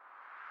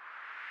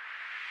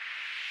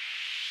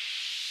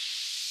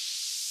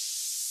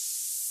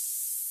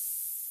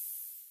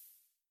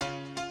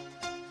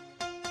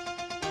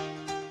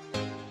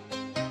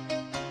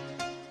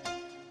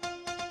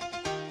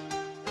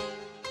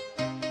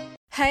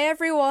Hey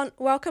everyone,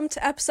 welcome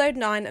to episode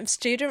 9 of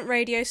Student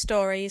Radio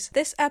Stories.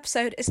 This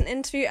episode is an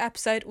interview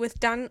episode with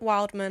Dan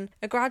Wildman,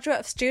 a graduate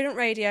of Student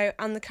Radio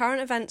and the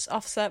current events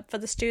officer for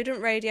the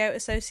Student Radio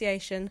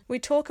Association. We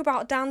talk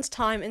about Dan's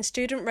time in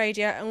Student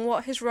Radio and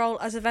what his role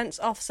as events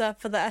officer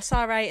for the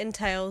SRA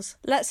entails.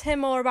 Let's hear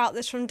more about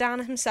this from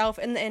Dan himself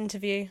in the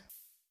interview.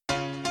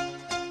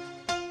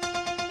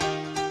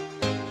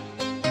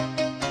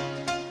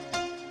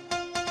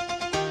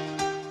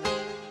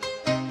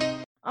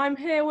 I'm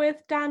here with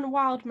Dan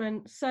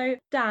Wildman. So,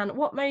 Dan,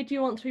 what made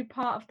you want to be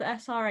part of the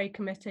SRA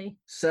committee?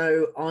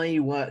 So I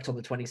worked on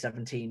the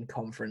 2017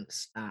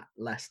 conference at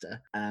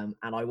Leicester, and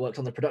I worked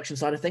on the production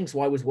side of things. So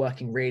I was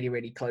working really,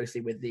 really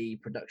closely with the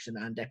production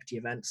and deputy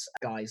events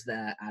guys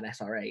there at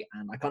SRA,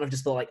 and I kind of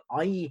just thought,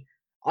 like,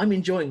 I'm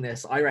enjoying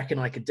this. I reckon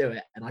I could do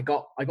it. And I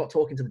got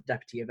talking to the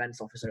deputy events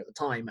officer at the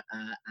time,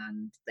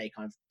 and they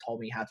kind of told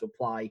me how to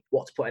apply,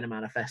 what to put in a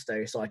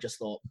manifesto. So I just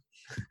thought,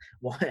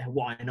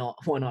 why not?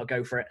 Why not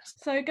go for it?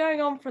 So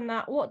going on from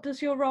that, what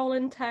does your role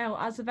entail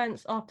as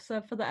events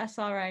officer for the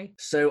SRA?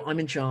 So I'm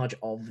in charge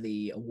of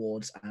the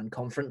awards and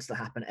conference that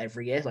happen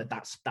every year. Like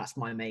that's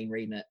my main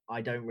remit.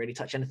 I don't really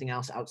touch anything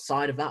else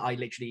outside of that.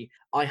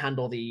 I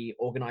handle the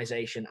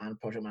organisation and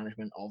project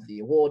management of the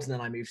awards, and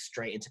then I move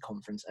straight into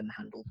conference and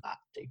handle that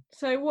too.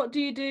 So what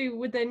do you do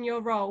within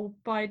your role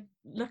by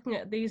looking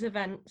at these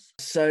events?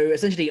 So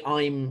essentially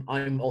I'm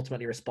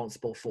ultimately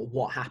responsible for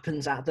what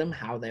happens at them,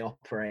 how they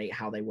operate,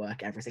 how they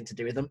work, everything to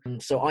do with them.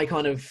 And so I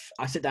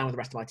sit down with the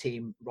rest of my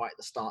team right at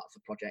the start of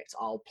the project.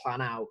 I'll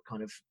plan out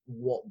kind of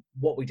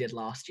what we did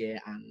last year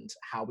and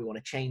how we want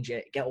to change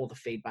it, get all the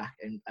feedback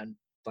and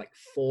like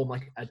form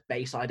like a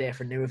base idea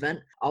for a new event.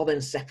 I'll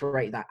then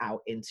separate that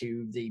out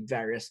into the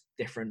various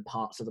different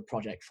parts of the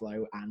project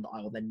flow, and I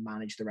will then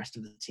manage the rest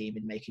of the team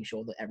in making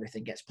sure that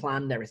everything gets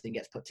planned, everything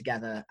gets put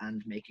together,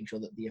 and making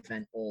sure that the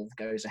event all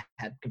goes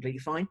ahead completely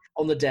fine.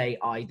 On the day,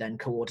 I then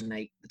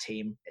coordinate the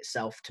team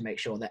itself to make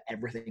sure that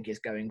everything is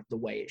going the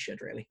way it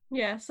should, really.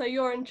 Yeah, so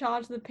you're in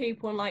charge of the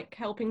people and like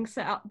helping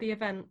set up the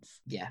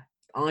events. Yeah,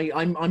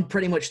 I'm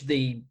pretty much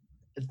the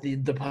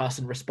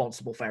person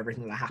responsible for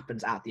everything that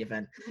happens at the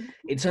event,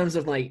 in terms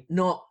of like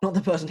not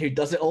the person who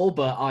does it all,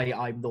 but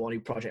I'm the one who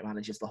project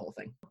manages the whole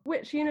thing.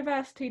 Which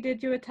university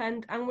did you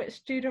attend and which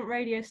student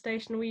radio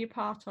station were you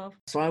part of?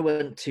 So I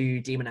went to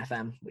Demon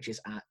FM, which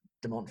is at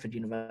De Montfort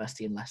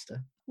University in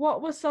Leicester.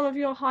 What were some of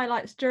your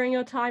highlights during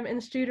your time in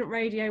student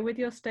radio with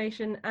your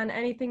station, and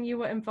anything you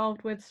were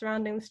involved with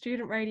surrounding the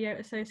Student Radio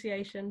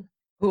Association?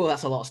 Oh,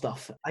 that's a lot of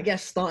stuff. I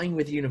guess starting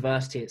with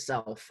university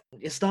itself,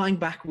 starting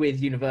back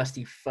with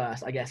university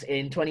first, I guess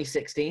in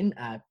 2016,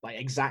 like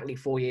exactly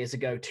 4 years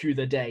ago to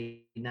the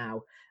day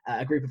now,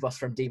 a group of us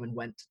from Demon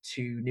went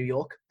to New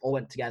York, all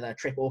went together, a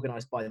trip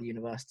organised by the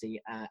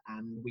university,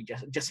 and we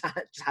just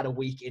had a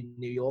week in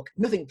New York.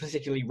 Nothing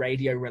particularly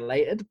radio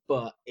related,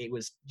 but it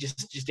was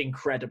just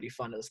incredibly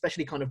fun,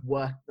 especially kind of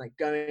work, like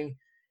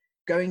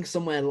going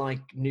somewhere like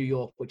New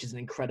York, which is an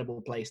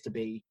incredible place to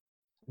be,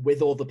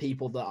 with all the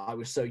people that I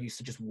was so used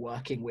to just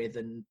working with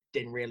and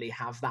didn't really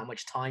have that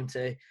much time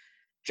to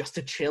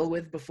chill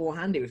with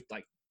beforehand. It was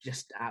like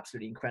just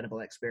absolutely incredible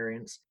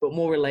experience, but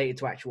more related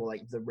to actual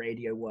like the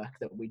radio work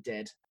that we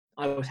did.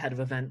 I was head of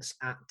events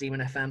at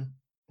Demon FM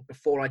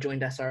before I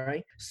joined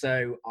SRA,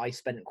 so I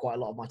spent quite a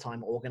lot of my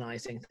time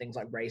organising things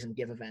like raise and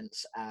give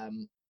events,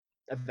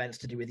 events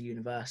to do with the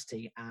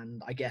university.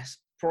 And I guess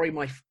probably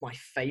my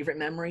favourite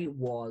memory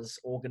was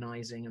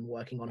organising and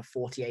working on a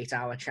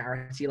 48-hour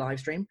charity live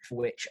stream, for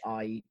which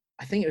I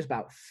think it was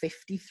about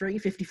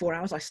 54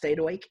 hours I stayed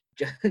awake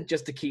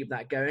just to keep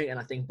that going. And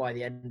I think by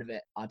the end of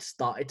it, I'd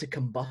started to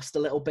combust a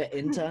little bit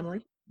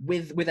internally.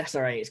 With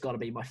SRA, it's got to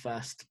be my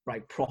first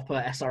like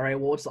proper SRA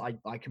awards that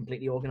I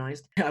completely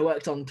organised. I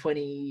worked on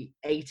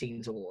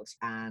 2018's awards,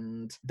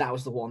 and that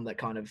was the one that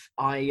kind of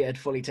I had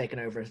fully taken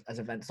over as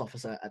events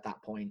officer at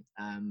that point.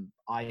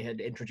 I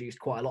had introduced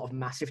quite a lot of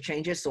massive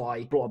changes, so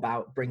I brought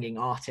about bringing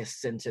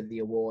artists into the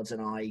awards,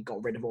 and I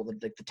got rid of all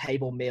the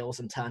table meals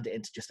and turned it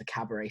into just a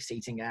cabaret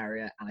seating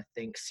area. And I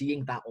think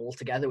seeing that all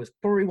together was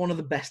probably one of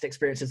the best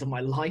experiences of my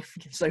life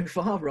so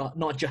far,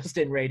 not just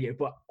in radio,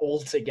 but all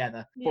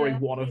together. Probably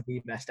one of the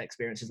best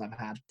experiences I've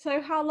had.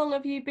 So how long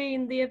have you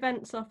been the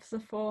events officer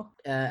for?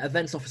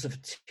 Events officer for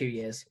 2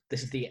 years.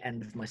 This is the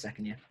end of my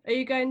second year. Are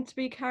you going to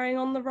be carrying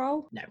on the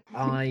role? No,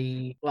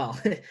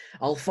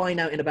 I'll find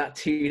out in about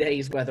 2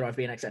 days whether I've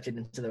been accepted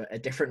into a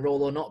different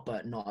role or not,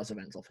 but not as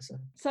events officer.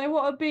 So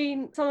what have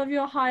been some of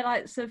your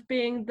highlights of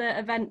being the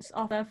events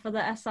officer for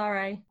the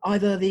SRA?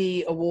 Either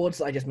the awards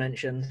that I just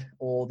mentioned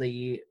or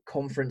the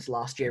conference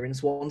last year in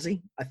Swansea.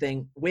 I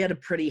think we had a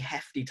pretty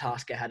hefty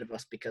task ahead of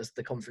us because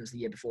the conference the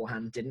year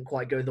beforehand didn't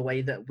quite go the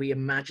way that we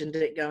imagined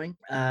it going.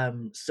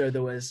 So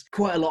there was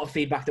quite a lot of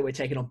feedback that we're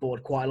taking on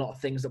board, quite a lot of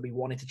things that we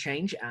wanted to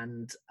change,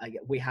 and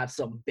we had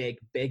some big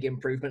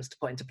improvements to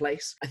put into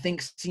place. I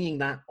think seeing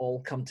that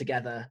all come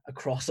together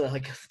across a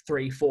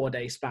 3-4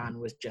 day span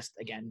was just,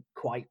 again,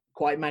 quite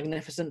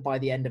magnificent. By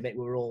the end of it,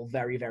 we were all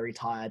very, very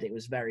tired. It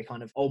was very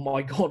kind of, oh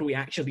my God, we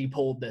actually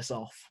pulled this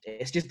off.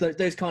 It's just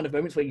those kind of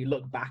moments where you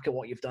look back at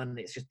what you've done and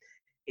it's just,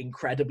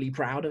 incredibly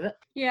proud of it.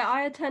 Yeah,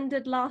 I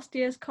attended last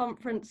year's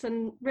conference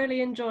and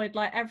really enjoyed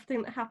like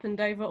everything that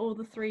happened over all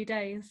the 3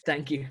 days.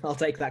 Thank you. I'll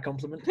take that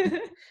compliment.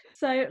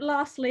 So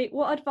lastly,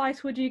 what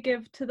advice would you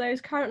give to those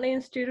currently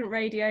in student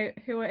radio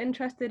who are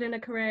interested in a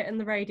career in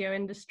the radio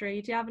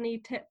industry? Do you have any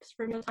tips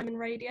from your time in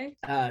radio?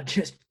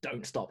 Just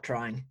don't stop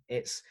trying.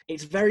 It's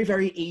very,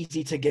 very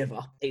easy to give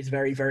up. It's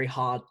very, very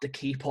hard to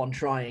keep on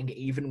trying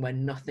even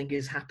when nothing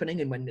is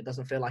happening and when it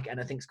doesn't feel like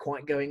anything's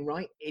quite going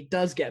right. It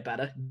does get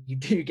better. You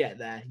do get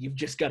there. You've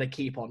just got to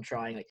keep on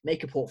trying. Like,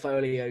 make a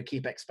portfolio,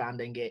 keep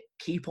expanding it,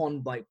 keep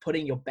on like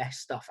putting your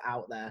best stuff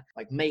out there.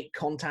 Like, make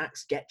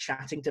contacts, get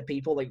chatting to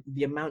people. Like,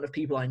 the amount of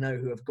people I know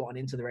who have gotten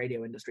into the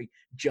radio industry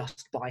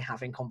just by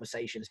having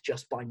conversations,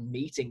 just by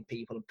meeting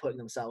people and putting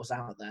themselves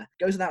out there.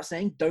 Goes without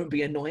saying, don't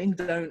be annoying.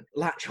 Don't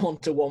latch on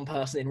to one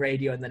person in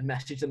radio and then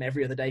message them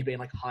every other day being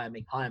like, hire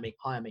me, hire me,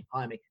 hire me,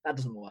 hire me. That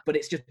doesn't work. But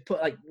it's just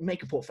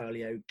make a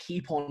portfolio,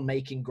 keep on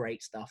making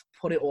great stuff,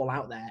 put it all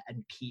out there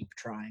and keep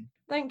trying.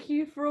 Thank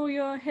you for all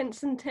your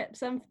hints and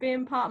tips and for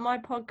being part of my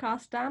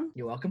podcast, Dan.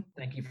 You're welcome.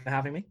 Thank you for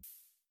having me.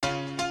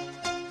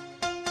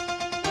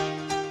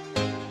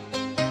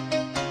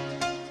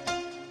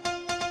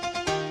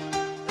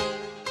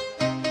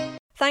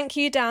 Thank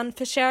you, Dan,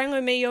 for sharing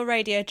with me your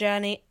radio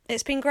journey.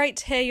 It's been great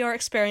to hear your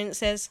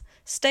experiences.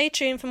 Stay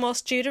tuned for more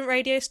student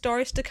radio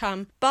stories to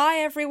come. Bye,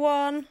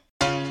 everyone!